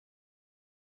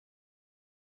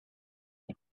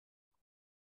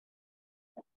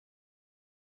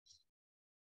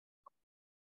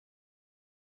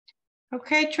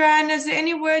Okay, Tran, is there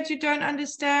any words you don't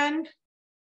understand?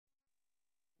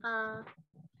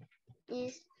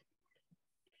 Is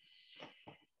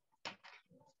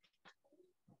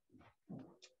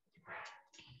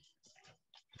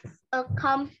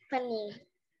accompany.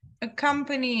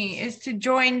 Accompany is to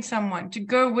join someone, to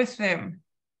go with them.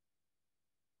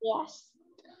 Yes.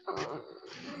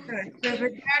 Good. So her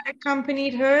dad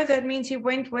accompanied her, that means he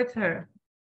went with her.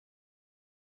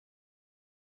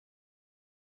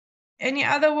 Any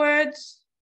other words?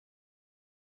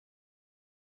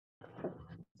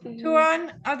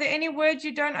 Tuan, are there any words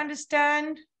you don't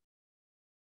understand?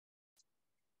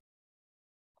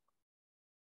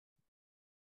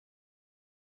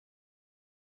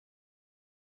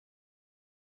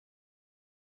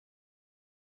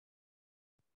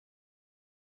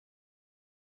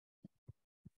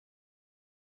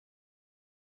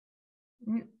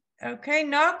 Okay,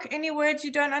 Ngoc, any words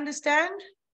you don't understand?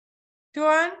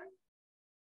 Tuan?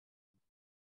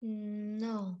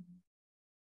 No.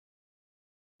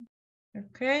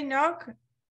 Okay, Ngoc.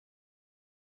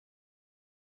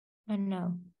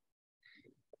 No.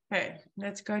 Okay,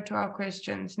 let's go to our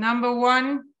questions. Number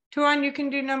 1, Tuan, you can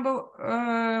do number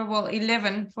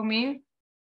 11 for me.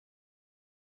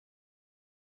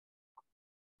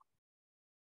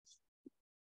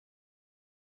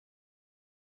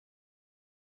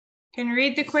 Can you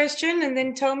read the question and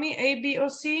then tell me A, B, or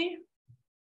C?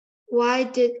 Why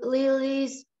did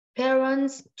Lily's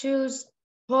parents choose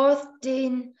Port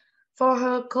Dean for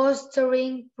her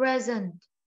clustering present?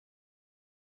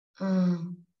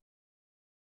 Tell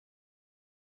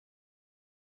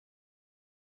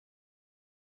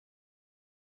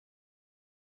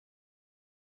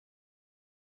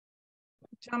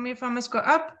me if I must go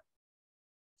up.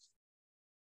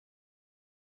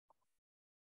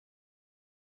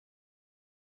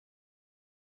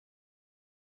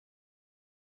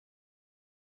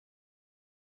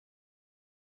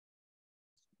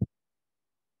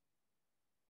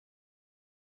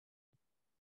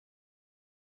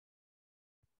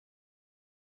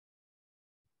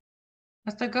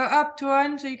 Must I go up,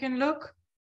 Tuan, so you can look?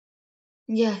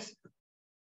 Yes.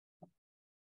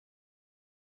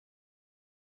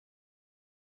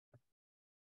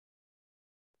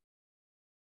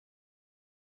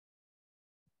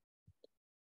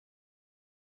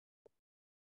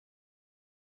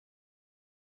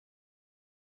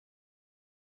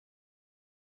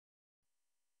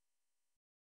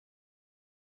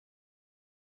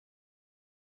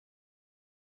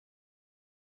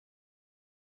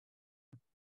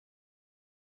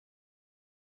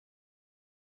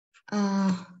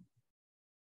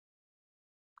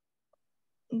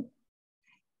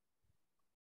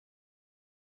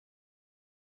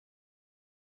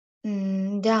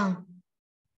 Down.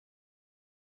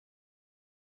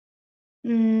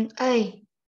 A.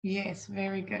 Yes,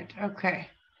 very good. Okay.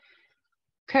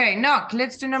 Okay, Ngoc,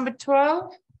 let's do number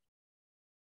 12.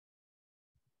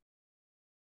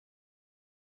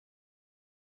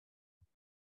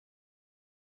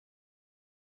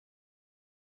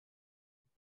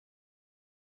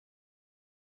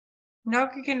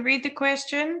 Ngoc, you can read the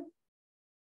question.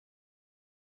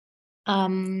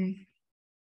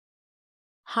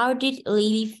 How did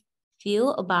Lily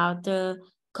feel about the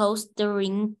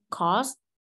clustering cost?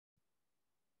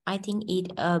 I think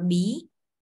it B.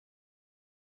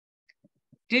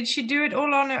 Did she do it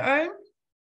all on her own?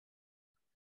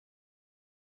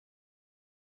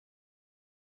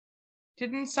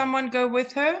 Didn't someone go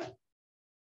with her?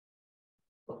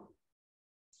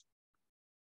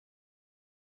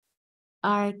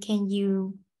 Can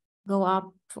you go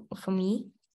up for me?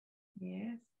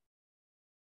 Yes.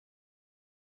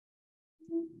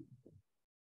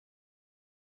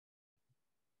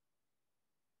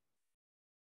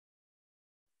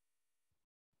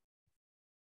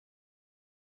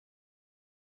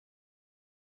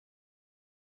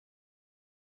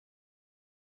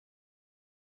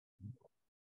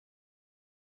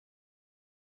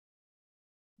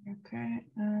 Okay.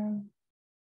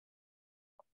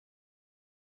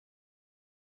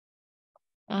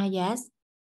 Yes.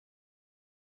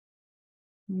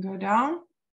 Go down.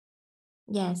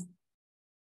 Yes.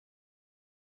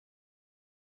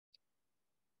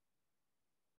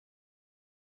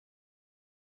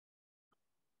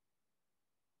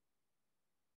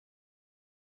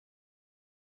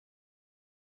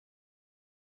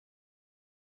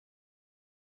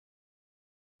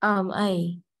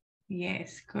 A.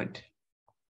 Yes, good.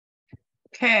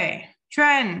 Okay.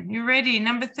 Tran, you ready?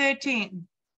 Number 13.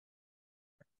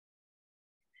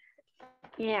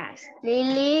 Yes.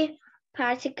 Lily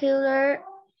particularly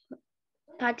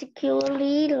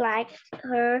liked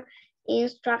her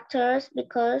instructors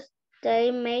because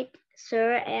they made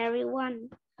sure everyone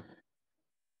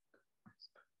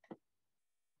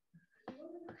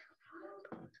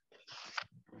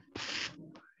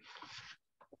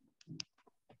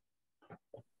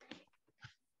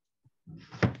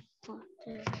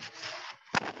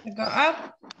Go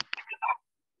up.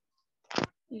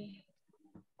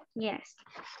 yes.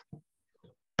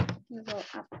 Go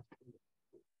up.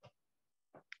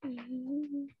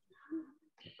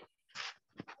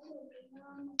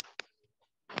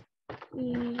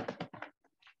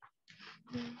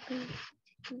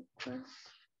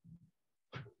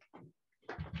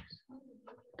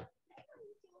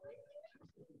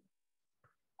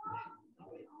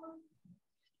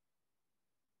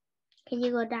 Can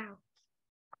you go down?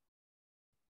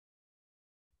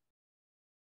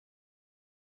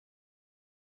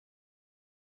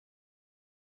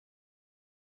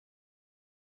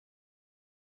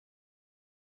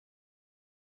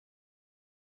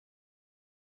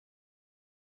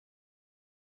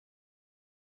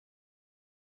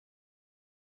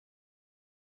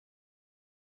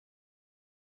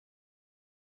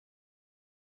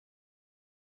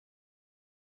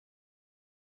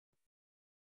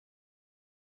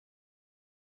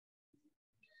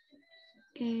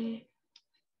 Do you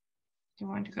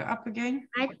want to go up again?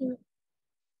 I think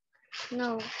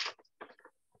no.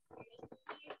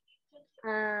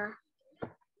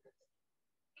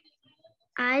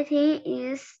 I think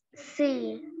it's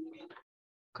C.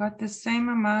 Got the same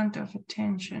amount of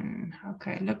attention.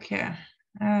 Okay, look here.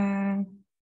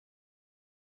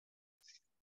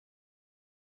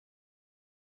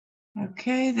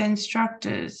 Okay, the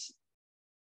instructors.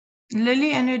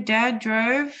 Lily and her dad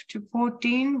drove to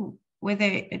 14 where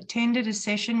they attended a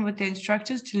session with the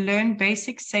instructors to learn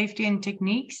basic safety and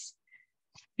techniques,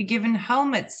 be given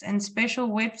helmets and special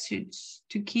wetsuits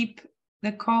to keep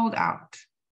the cold out.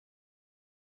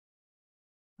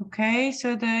 Okay,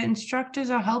 so the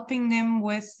instructors are helping them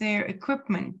with their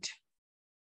equipment.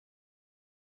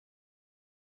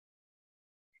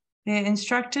 The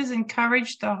instructors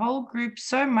encouraged the whole group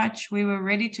so much we were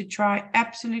ready to try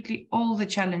absolutely all the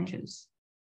challenges.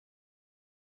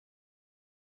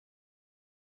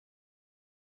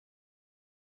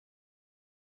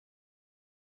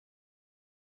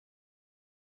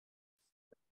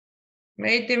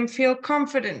 Made them feel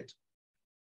confident.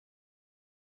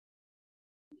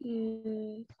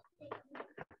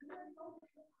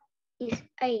 It's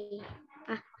A.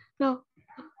 No.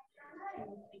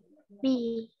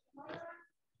 B.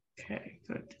 Okay,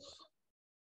 good.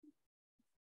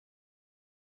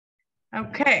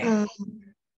 Okay.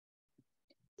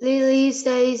 Lily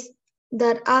says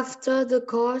that after the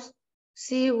course,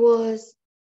 she was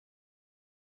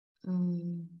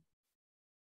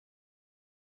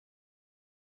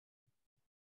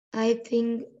I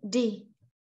think D.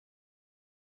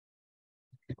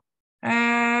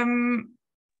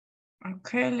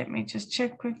 Okay, let me just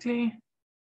check quickly.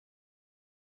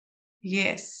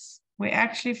 Yes, we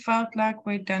actually felt like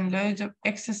we'd done loads of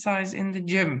exercise in the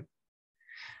gym.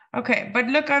 Okay, but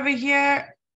look over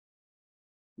here.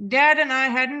 Dad and I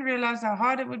hadn't realized how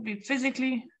hard it would be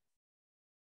physically.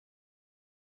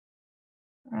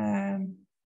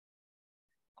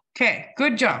 Okay,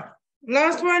 good job.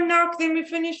 Last one, Ngoc, then we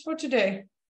finish for today.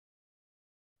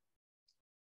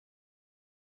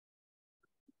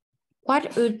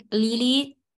 What would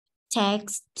Lily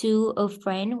text to a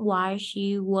friend while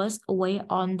she was away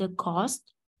on the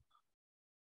coast?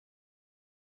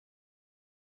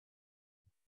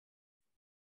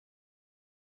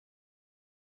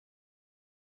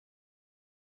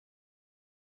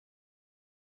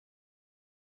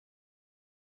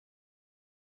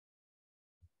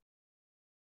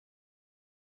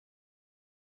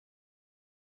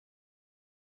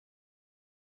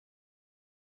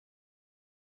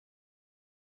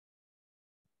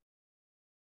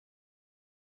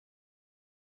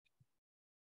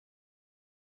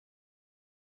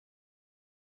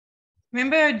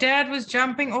 Remember her dad was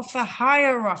jumping off the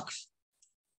higher rocks.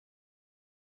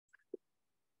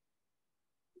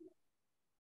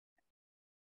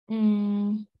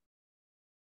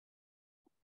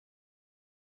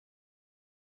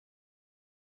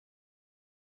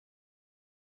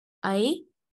 A?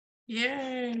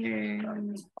 Yay.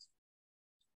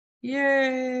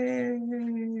 Yay.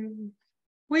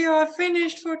 We are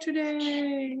finished for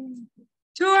today.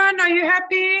 Toan, are you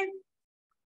happy?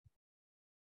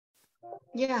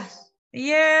 Yes.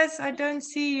 Yes, I don't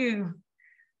see you.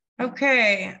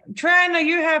 Okay. Tran, are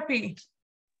you happy?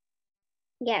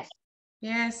 Yes.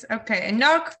 Yes, okay. And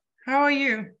Ngoc, how are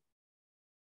you?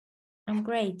 I'm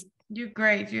great. You're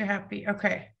great. You're happy.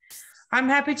 Okay. I'm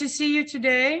happy to see you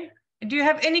today. Do you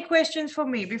have any questions for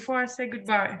me before I say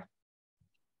goodbye?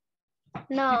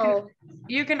 No.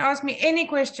 You can ask me any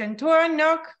question. Toan,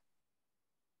 Ngoc?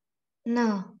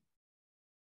 No.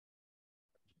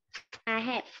 I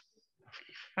have.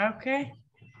 Okay.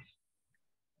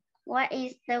 What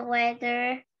is the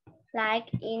weather like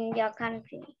in your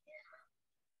country?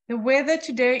 The weather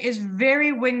today is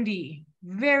very windy.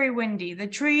 Very windy. The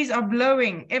trees are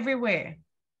blowing everywhere.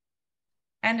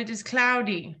 And it is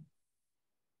cloudy.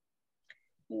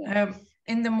 Yes.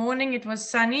 In the morning it was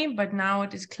sunny, but now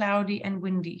it is cloudy and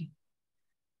windy.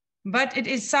 But it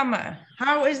is summer.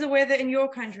 How is the weather in your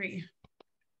country?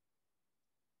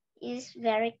 It's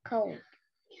very cold.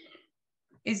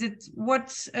 Is it, what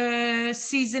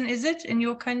season is it in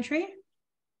your country?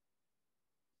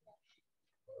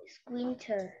 It's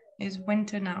winter. It's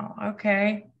winter now.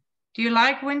 Okay. Do you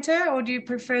like winter or do you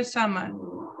prefer summer?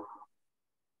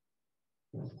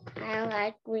 I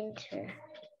like winter.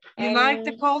 You like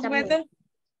the cold summer. weather?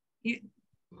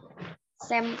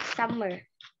 Summer.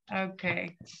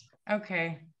 Okay.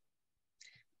 Okay.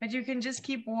 But you can just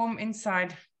keep warm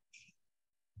inside.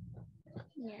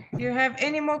 Yeah. Do you have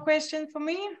any more questions for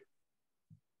me?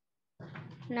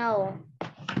 No.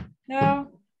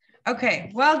 No?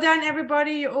 Okay. Well done,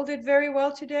 everybody. You all did very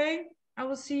well today. I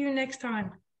will see you next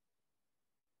time.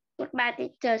 Goodbye,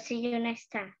 teacher. See you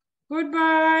next time.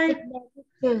 Goodbye.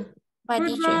 Yeah. Bye,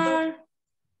 teacher. Goodbye.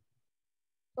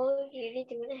 Ôi, gì đi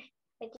chữ này.